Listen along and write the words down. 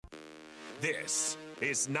This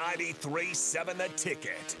is 93.7 The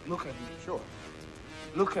Ticket. Look at him short.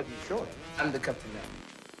 Look at him short. I'm the captain now.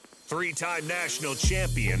 Three-time national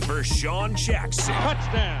champion Vershawn Jackson.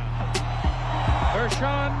 Touchdown.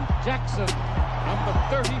 Vershawn Jackson, number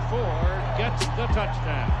 34, gets the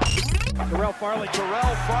touchdown. Terrell Farley.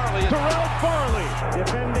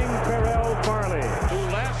 Defending Terrell Farley, who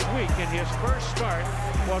last week in his first start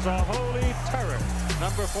was a holy terror.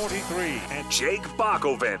 Number 43. And Jake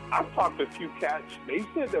Bakoven. I've talked to a few cats. They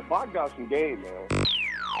said that Bach got some game, man.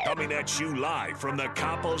 Coming at you live from the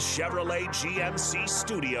Coppel Chevrolet GMC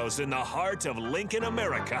studios in the heart of Lincoln,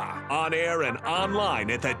 America. On air and online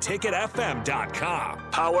at theticketfm.com.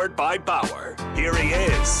 Powered by Bauer. Here he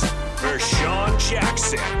is, Vershawn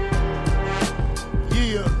Jackson.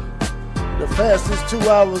 Yeah, the fastest 2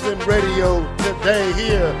 hours in radio today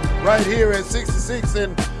here, right here at 66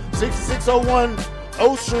 and 6601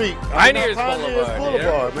 O Street. Pioneers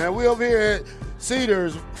Boulevard, man. We over here at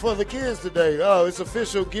CEDARS for the kids today. Oh, it's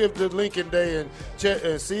official Give to Lincoln Day, and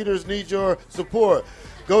CEDARS need your support.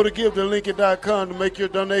 Go to GiveToLincoln.com to make your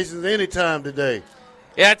donations anytime today.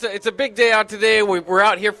 Yeah, it's a big day out today. We're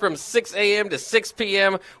out here from 6 a.m. to 6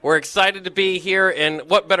 p.m. We're excited to be here, and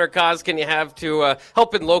what better cause can you have to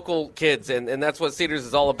helping local kids, and that's what CEDARS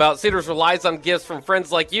is all about. CEDARS relies on gifts from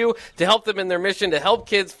friends like you to help them in their mission to help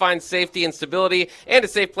kids find safety and stability and a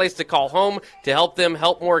safe place to call home. To help them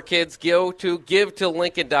help more kids, go to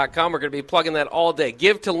GiveToLincoln.com. We're going to be plugging that all day.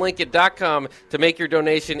 GiveToLincoln.com to make your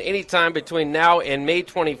donation anytime between now and May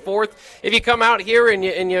 24th. If you come out here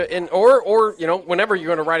or whenever you're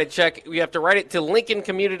going to write a check, you have to write it to Lincoln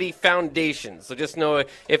Community Foundation. So just know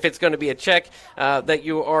if it's going to be a check that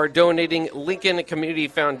you are donating. Lincoln Community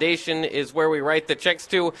Foundation is where we write the checks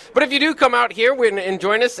to. But if you do come out here and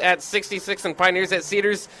join us at 66 and Pioneers at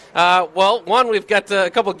CEDARS, we've got a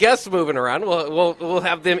couple guests moving around. We'll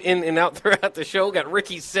have them in and out throughout the show. Got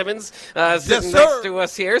Ricky Simmons sitting next to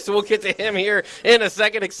us here, so we'll get to him here in a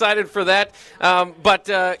second. Excited for that. But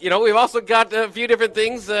we've also got a few different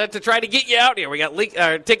things to try to get you out here. We got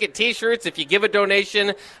ticket T-shirts. If you give a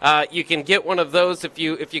donation, you can get one of those. If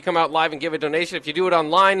you come out live and give a donation, if you do it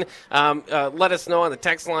online, let us know on the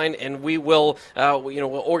text line, and we will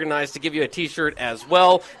we'll organize to give you a T-shirt as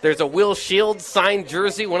well. There's a Will Shields signed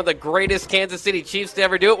jersey, one of the greatest Kansas City Chiefs to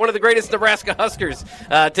ever do it, one of the greatest Nebraska Huskers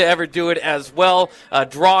to ever do it as well.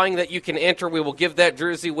 Drawing that you can enter. We will give that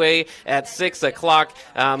jersey away at 6 o'clock.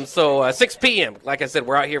 6 p.m. Like I said,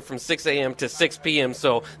 we're out here from 6 a.m. to 6 p.m.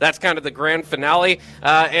 So that's kind of the grand finale.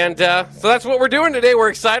 So that's what we're doing today. We're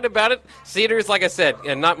excited about it. CEDARS, like I said,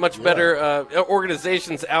 and not much better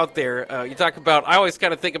organizations out there. I always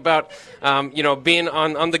kind of think about, being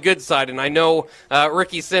on the good side, and I know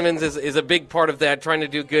Ricky Simmons is a big part of that, trying to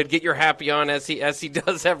do good, get your happy on as he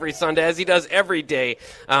does every Sunday, as he does every day.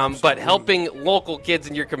 But helping local kids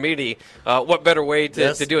in your community, what better way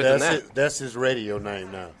to do it than that? That's his radio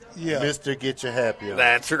name now. Yeah. Mr. Get Your Happy On.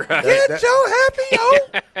 That's right. Get your happy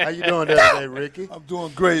on. How you doing today, Ricky? I'm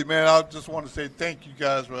doing great, man. I just want to say thank you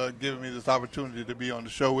guys for giving me this opportunity to be on the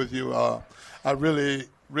show with you. I really,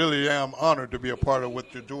 really am honored to be a part of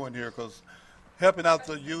what you're doing here, because helping out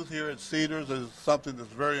the youth here at CEDARS is something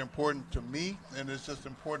that's very important to me, and it's just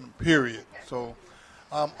important, period. So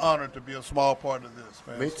I'm honored to be a small part of this,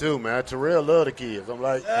 man. Me too, man. Terrell love the kids. I'm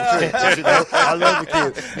like, I love the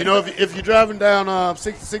kids. If you're driving down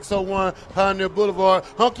 6601 Pioneer Boulevard,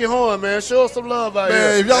 honk your horn, man. Show us some love out here.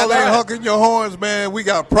 Man, if y'all ain't honking your horns, man, we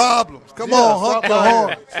got problems. Come on, honk your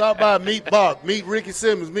horn. Stop by, meet Bach, meet Ricky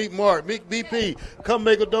Simmons, meet Mark, meet BP. Come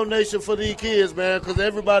make a donation for these kids, man, because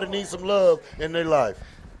everybody needs some love in their life.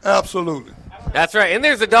 Absolutely. That's right, and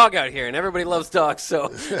there's a dog out here, and everybody loves dogs. So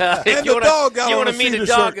if you want to meet a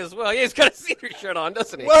dog as well, yeah, he's got a Cedar shirt on,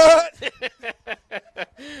 doesn't he? What?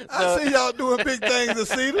 I see y'all doing big things at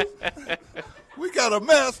Cedar. We got a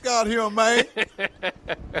mascot here, man.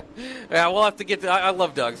 Yeah, we'll have to get to. I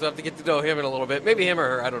love dogs. We'll have to get to know him in a little bit. Maybe him or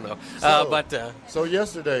her. I don't know. So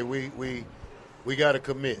yesterday we got a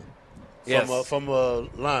commit from a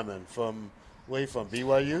lineman from. Where you from?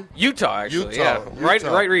 BYU? Utah, actually. Utah.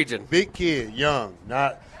 Right region. Big kid, young,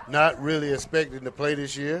 not really expecting to play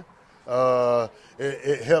this year.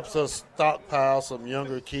 It helps us stockpile some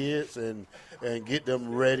younger kids and get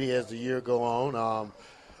them ready as the year go on.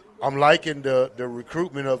 I'm liking the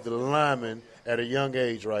recruitment of the linemen at a young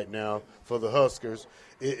age right now for the Huskers.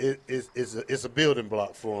 It's a building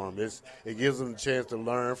block for them. It gives them a chance to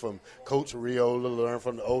learn from Coach Riola, learn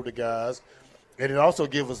from the older guys, and it also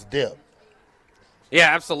gives us depth. Yeah,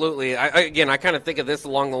 absolutely. I kind of think of this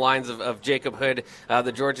along the lines of Jacob Hood,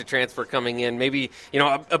 the Georgia transfer coming in. Maybe,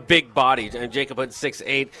 a big body. Jacob Hood,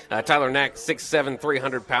 6'8", Tyler Knack, 6'7",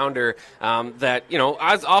 300-pounder. That,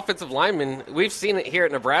 as offensive linemen, we've seen it here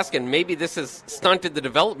at Nebraska, and maybe this has stunted the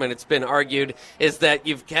development, it's been argued, is that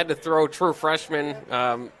you've had to throw true freshmen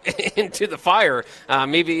into the fire,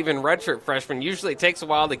 maybe even redshirt freshmen. Usually it takes a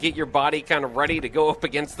while to get your body kind of ready to go up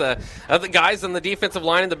against the guys on the defensive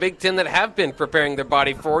line in the Big Ten that have been preparing their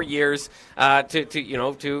body for years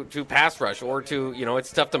to pass rush, or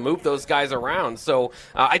it's tough to move those guys around. So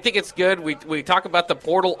I think it's good. We talk about the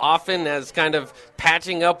portal often as kind of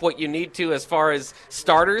patching up what you need to as far as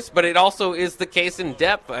starters, but it also is the case in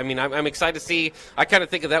depth. I mean, I'm excited to see. I kind of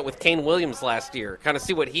think of that with Kane Williams last year, kind of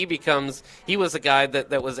see what he becomes. He was a guy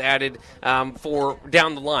that was added for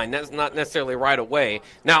down the line. That's not necessarily right away.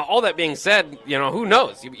 Now, all that being said, who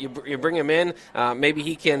knows? You bring him in, maybe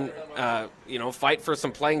he can fight for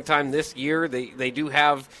some playing time this year. They do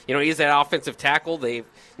have, he's at offensive tackle. They've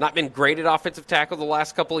not been great at offensive tackle the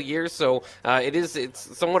last couple of years, so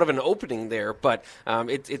it's somewhat of an opening there. But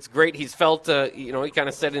it's great. He's felt, he kind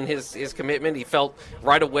of said in his commitment, he felt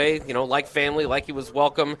right away, like family, like he was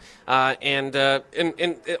welcome. And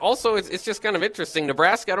also, it's just kind of interesting.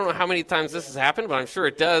 Nebraska, I don't know how many times this has happened, but I'm sure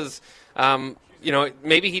it does.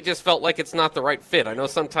 Maybe he just felt like it's not the right fit. I know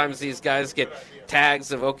sometimes these guys get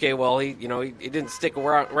tags of, okay, well, he didn't stick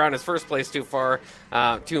around his first place too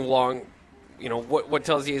long. What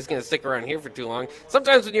tells you he's going to stick around here for too long?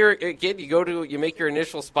 Sometimes when you're a kid, you make your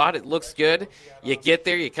initial spot, it looks good. You get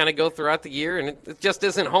there, you kind of go throughout the year, and it just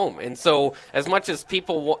isn't home. And so as much as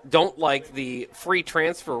people don't like the free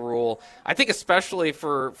transfer rule, I think especially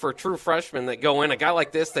for true freshmen that go in, a guy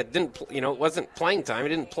like this that didn't, wasn't playing time, he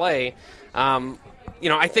didn't play,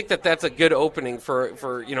 I think that's a good opening for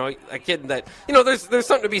a kid that, there's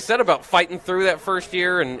something to be said about fighting through that first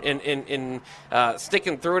year and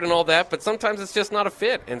sticking through it and all that, but sometimes it's just not a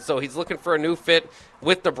fit. And so he's looking for a new fit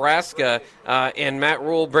with Nebraska, and Matt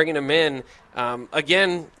Rule bringing him in.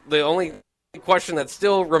 Again, the only question that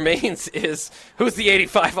still remains is who's the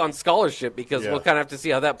 85 on scholarship, because we'll kind of have to see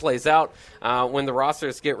how that plays out when the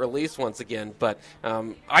rosters get released once again. But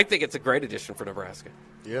I think it's a great addition for Nebraska.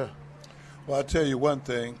 Yeah. Well, I'll tell you one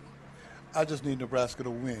thing. I just need Nebraska to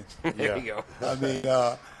win. There you go. I mean,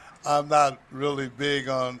 I'm not really big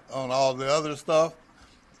on all the other stuff.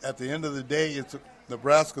 At the end of the day,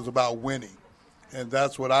 Nebraska's about winning, and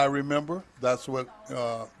that's what I remember. That's what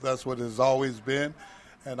it has always been,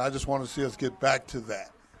 and I just want to see us get back to that.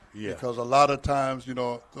 Yeah. Because a lot of times,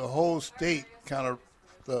 the whole state kind of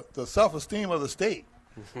the self-esteem of the state,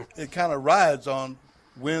 it kind of rides on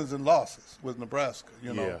wins and losses with Nebraska.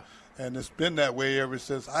 Yeah. And it's been that way ever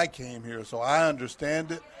since I came here, so I understand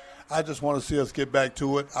it. I just want to see us get back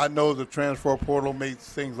to it. I know the transfer portal makes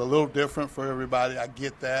things a little different for everybody. I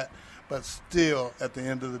get that. But still, at the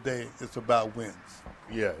end of the day, it's about wins.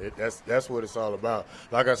 Yeah, that's what it's all about.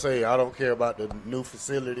 Like I say, I don't care about the new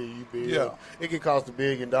facility you build. Yeah. It can cost $1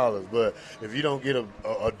 billion, but if you don't get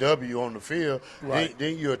a W on the field, right,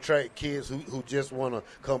 then you attract kids who just want to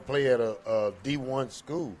come play at a D1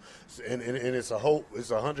 school, and it's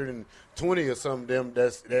 120 or some of them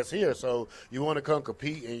that's here. So you want to come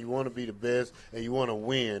compete, and you want to be the best, and you want to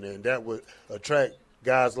win, and that would attract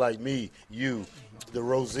guys like me, you, the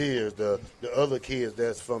Roziers, the other kids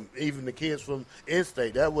even the kids from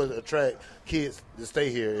in-state. That would attract kids to stay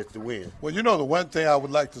here is to win. Well, the one thing I would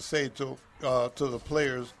like to say to the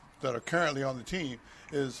players that are currently on the team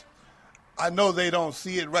is, I know they don't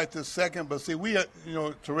see it right this second, but see, we,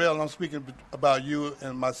 Terrell, I'm speaking about you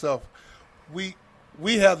and myself, we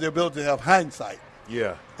have the ability to have hindsight.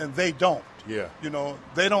 Yeah. And they don't. Yeah.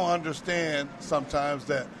 They don't understand sometimes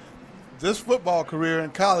that this football career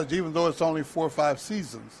in college, even though it's only 4 or 5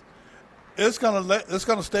 seasons, it's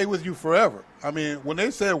gonna stay with you forever. I mean, when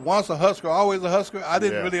they said once a Husker, always a Husker, I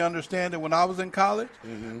didn't really understand it when I was in college.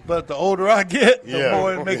 Mm-hmm. But the older I get, the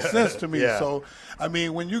more it makes sense to me. Yeah. So, I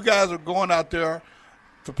mean, when you guys are going out there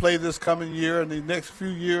to play this coming year and the next few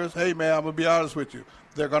years, hey, man, I'm going to be honest with you.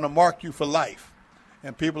 They're going to mark you for life,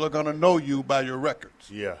 and people are going to know you by your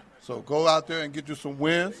records. Yeah. So go out there and get you some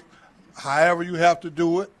wins. However you have to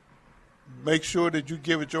do it, make sure that you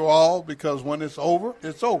give it your all, because when it's over,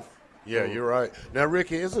 it's over. Yeah, you're right. Now,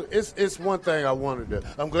 Ricky, it's one thing I wanted to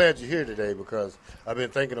 – I'm glad you're here today because I've been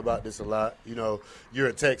thinking about this a lot. You're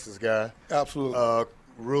a Texas guy. Absolutely.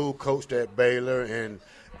 Rule coached at Baylor, and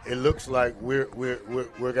it looks like we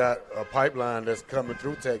got a pipeline that's coming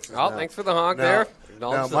through Texas. Oh, now. Thanks for the honk there.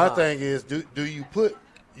 Now, my thing is, do you put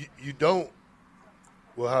you don't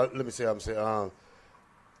 – well, let me see how I'm saying.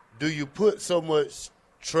 Do you put so much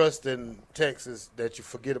trust in Texas that you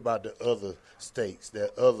forget about the other states,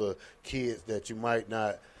 that other kids that you might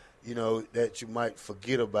not, that you might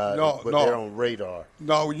forget about, but they're on radar.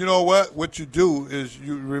 No, you know what? What you do is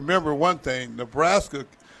you remember one thing. Nebraska,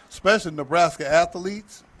 especially Nebraska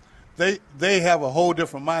athletes, they have a whole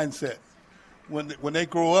different mindset. When they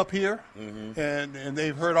grow up here and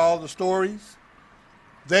they've heard all the stories,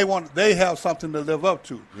 they have something to live up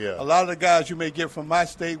to. Yeah. A lot of the guys you may get from my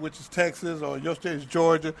state, which is Texas, or your state is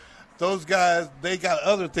Georgia, those guys, they got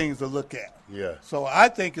other things to look at. Yeah. So I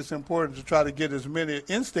think it's important to try to get as many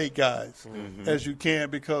in-state guys as you can,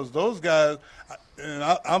 because those guys, and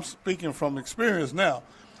I'm speaking from experience now,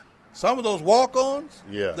 some of those walk-ons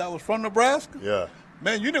that was from Nebraska,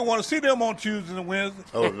 man, you didn't want to see them on Tuesdays and Wednesdays.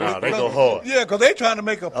 Oh, no, they go hard. Yeah, because they trying to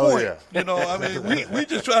make a point. Oh, yeah. I mean, we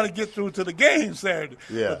just trying to get through to the game Saturday.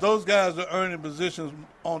 Yeah. But those guys are earning positions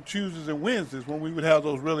on Tuesdays and Wednesdays when we would have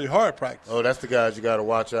those really hard practices. Oh, that's the guys you got to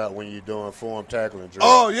watch out when you're doing form tackling drills.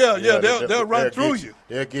 Oh, yeah. They'll run through you.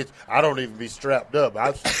 They'll get you. I don't even be strapped up.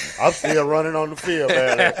 I'm still running on the field,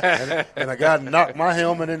 man. And I got knocked my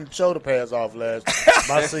helmet and the shoulder pads off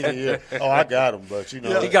my senior year. Oh, I got them, but you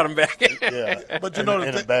got them back. Yeah, but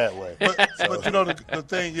in a bad way. But the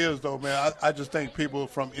thing is, though, man, I just think people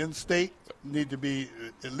from in-state need to be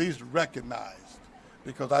at least recognized,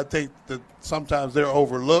 because I think that sometimes they're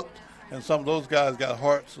overlooked, and some of those guys got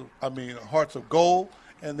hearts of gold,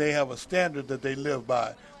 and they have a standard that they live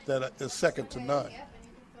by that is second to none.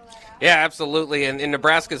 Yeah, absolutely. And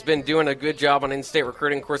Nebraska's been doing a good job on in-state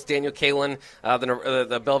recruiting. Of course, Daniel Kalin,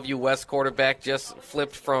 the Bellevue West quarterback, just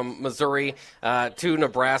flipped from Missouri to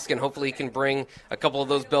Nebraska, and hopefully he can bring a couple of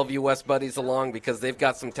those Bellevue West buddies along, because they've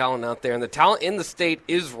got some talent out there. And the talent in the state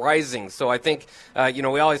is rising. So I think, we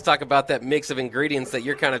always talk about that mix of ingredients that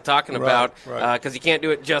you're kind of talking about, because you can't do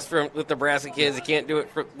it just with Nebraska kids. You can't do it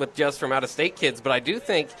with just from out-of-state kids. But I do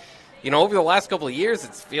think, over the last couple of years,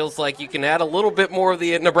 it feels like you can add a little bit more of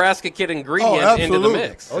the Nebraska kid ingredient into the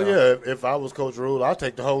mix. So. Oh, yeah. If I was Coach Rule, I'll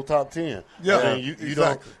take the whole top 10. Yeah, I mean,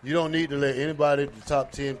 you don't need to let anybody, the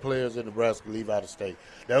top 10 players in Nebraska, leave out of state.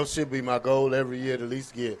 That should be my goal every year, to at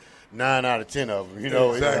least get 9 out of 10 of them.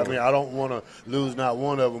 Exactly. I don't want to lose not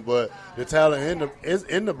one of them, but the talent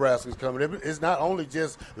in Nebraska is coming. It's not only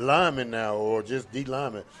just linemen now or just D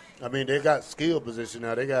linemen. I mean, they got skill position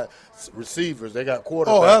now. They got receivers. They got quarterbacks.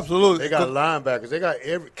 Oh, absolutely. They got linebackers. They got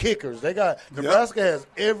kickers. Nebraska has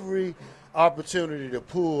every opportunity to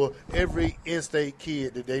pull every in-state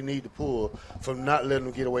kid that they need to pull from not letting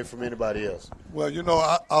them get away from anybody else. Well,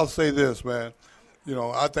 I'll say this, man.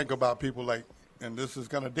 I think about people like, and this is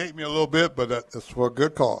going to date me a little bit, but it's for a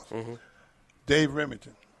good cause. Mm-hmm. Dave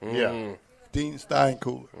Remington. Yeah. Dean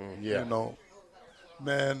Steinkooler. Yeah.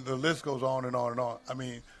 Man, the list goes on and on and on. I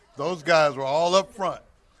mean, those guys were all up front.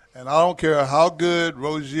 And I don't care how good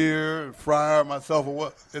Rozier, Fryer, myself, or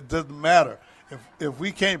what, it doesn't matter. If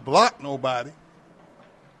we can't block nobody,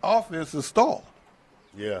 offense is stalled.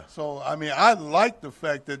 Yeah. So, I mean, I like the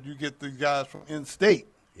fact that you get these guys from in-state.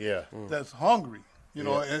 Yeah. That's hungry.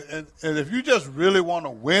 And if you just really want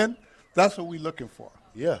to win, that's what we're looking for.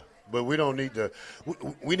 Yeah. But we don't need to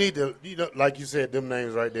 – we need to – like you said, them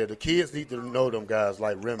names right there. The kids need to know them guys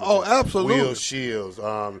like Remington. Oh, absolutely. Will Shields.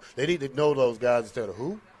 They need to know those guys instead of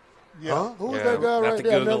who? Yeah. Huh? Who's that guy right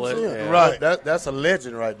there? Google it. Yeah. Right. That's a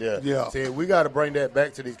legend right there. Yeah. See, we got to bring that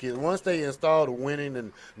back to these kids. Once they install the winning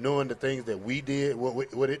and knowing the things that we did,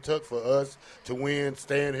 what it took for us to win,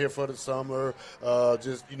 staying here for the summer,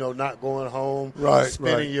 just, not going home. Right,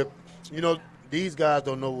 spending your – these guys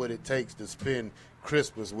don't know what it takes to spend –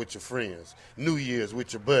 Christmas with your friends, New Year's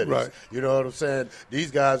with your buddies. Right. You know what I'm saying?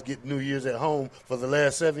 These guys get New Year's at home for the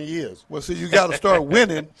last 7 years. Well, see, you got to start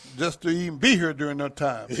winning just to even be here during that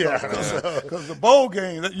time. Yeah. Because the bowl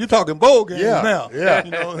game, you're talking bowl games now.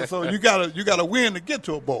 Yeah. So you gotta win to get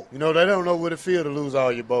to a bowl. They don't know what it feels to lose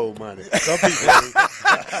all your bowl money. Some people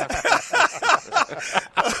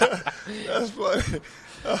That's funny.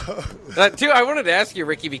 Too, I wanted to ask you,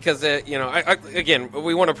 Ricky, because again,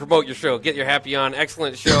 we want to promote your show. Get Your Happy On,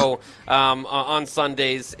 excellent show on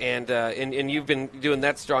Sundays, and you've been doing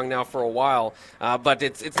that strong now for a while. But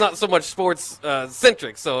it's not so much sports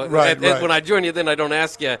centric. So when I join you, then I don't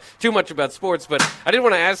ask you too much about sports. But I did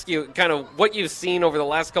want to ask you kind of what you've seen over the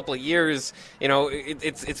last couple of years.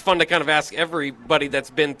 It's fun to kind of ask everybody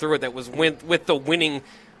that's been through it, that was with the winning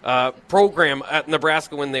program at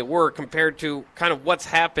Nebraska when they were, compared to kind of what's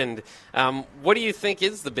happened. What do you think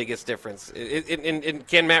is the biggest difference? And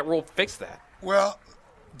can Matt Rule fix that? Well,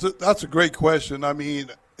 that's a great question. I mean,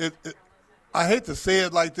 I hate to say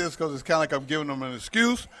it like this because it's kind of like I'm giving them an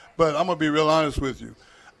excuse, but I'm going to be real honest with you.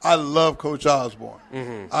 I love Coach Osborne.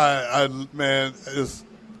 Mm-hmm.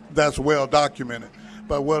 that's well documented.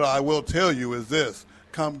 But what I will tell you is this.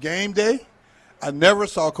 Come game day, I never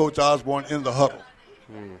saw Coach Osborne in the huddle.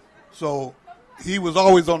 So he was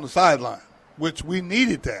always on the sideline, which we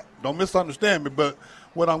needed that. Don't misunderstand me. But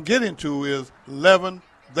what I'm getting to is 11.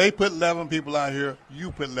 They put 11 people out here.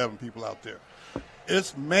 You put 11 people out there.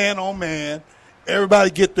 It's man on man. Everybody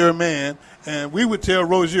get their man. And we would tell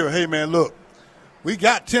Rozier, hey, man, look, we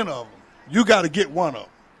got 10 of them. You got to get one of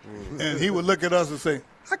them. And he would look at us and say,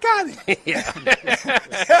 I got it.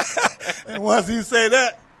 And once he say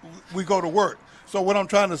that, we go to work. So what I'm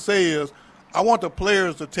trying to say is I want the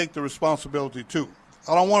players to take the responsibility too.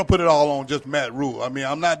 I don't want to put it all on just Matt Rule. I mean,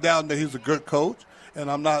 I'm not doubting that he's a good coach, and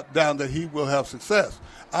I'm not doubting that he will have success.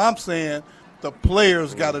 I'm saying the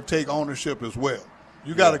players got to take ownership as well.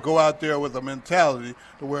 You got to go out there with a mentality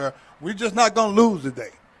to where we're just not going to lose today.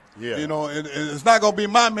 Yeah. You know, and it's not going to be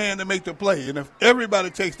my man to make the play. And if everybody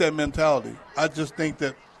takes that mentality, I just think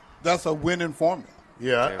that that's a winning formula.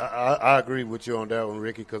 Yeah, I agree with you on that one,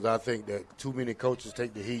 Ricky, because I think that too many coaches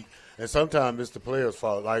take the heat, and sometimes it's the players'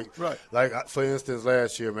 fault. Like for instance,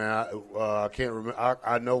 last year, man, I can't remember.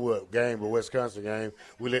 I know what game, but Wisconsin game,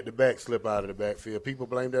 we let the back slip out of the backfield. People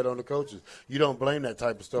blame that on the coaches. You don't blame that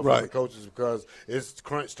type of stuff on the coaches because it's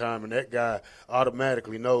crunch time, and that guy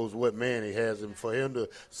automatically knows what man he has, and for him to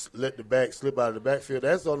let the back slip out of the backfield,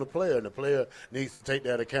 that's on the player, and the player needs to take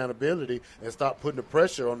that accountability and stop putting the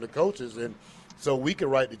pressure on the coaches, and so we can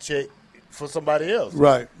write the check for somebody else.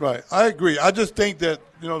 Right. I agree. I just think that,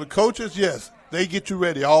 the coaches, yes, they get you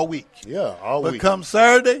ready all week. Yeah, all week. But come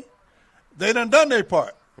Saturday, they done their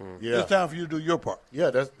part. Yeah. It's time for you to do your part. Yeah,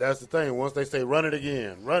 that's the thing. Once they say run it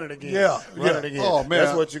again. Yeah. It again. Oh, man.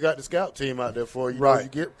 That's what you got the scout team out there for. You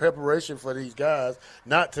get preparation for these guys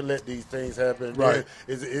not to let these things happen. Right.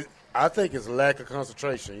 I think it's a lack of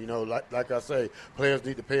concentration. Like I say, players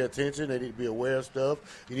need to pay attention. They need to be aware of stuff.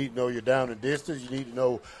 You need to know your down and distance. You need to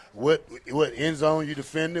know what end zone you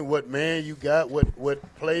defending, what man you got,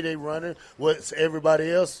 what play they running, what's everybody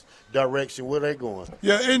else direction, where they going.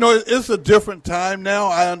 Yeah, it's a different time now.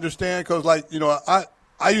 I understand because,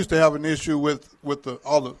 I used to have an issue with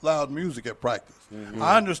all the loud music at practice. Mm-hmm.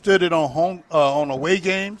 I understood it on away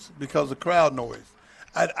games because of crowd noise.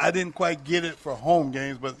 I didn't quite get it for home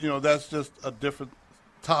games, but, that's just a different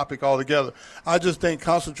topic altogether. I just think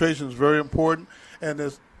concentration is very important, and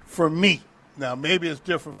it's, for me, now maybe it's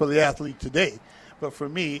different for the athlete today, but for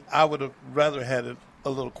me, I would have rather had it a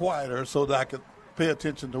little quieter so that I could pay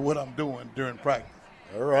attention to what I'm doing during practice.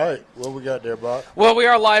 All right. What we got there, Bob? Well, we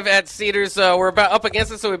are live at Cedars. We're about up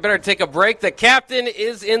against it, so we better take a break. The captain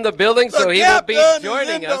is in the building, so he will be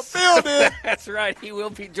joining us. That's right. He will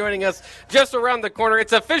be joining us just around the corner.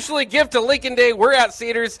 It's officially Give to Lincoln Day. We're at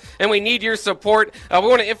Cedars, and we need your support. We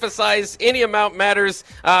want to emphasize any amount matters.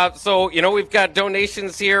 So, we've got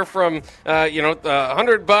donations here from,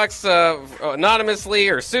 $100 anonymously,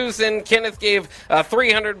 or Susan. Kenneth gave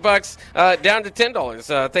 $300 down to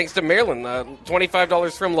 $10. Thanks to Marilyn, $25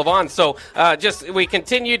 from Levon. So we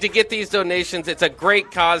continue to get these donations. It's a great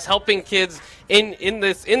cause, helping kids in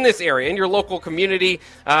this area, in your local community,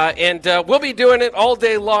 and we'll be doing it all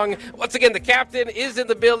day long. Once again, the captain is in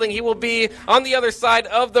the building. He will be on the other side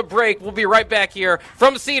of the break. We'll be right back here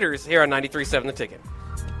from Cedars here on 93.7 The Ticket.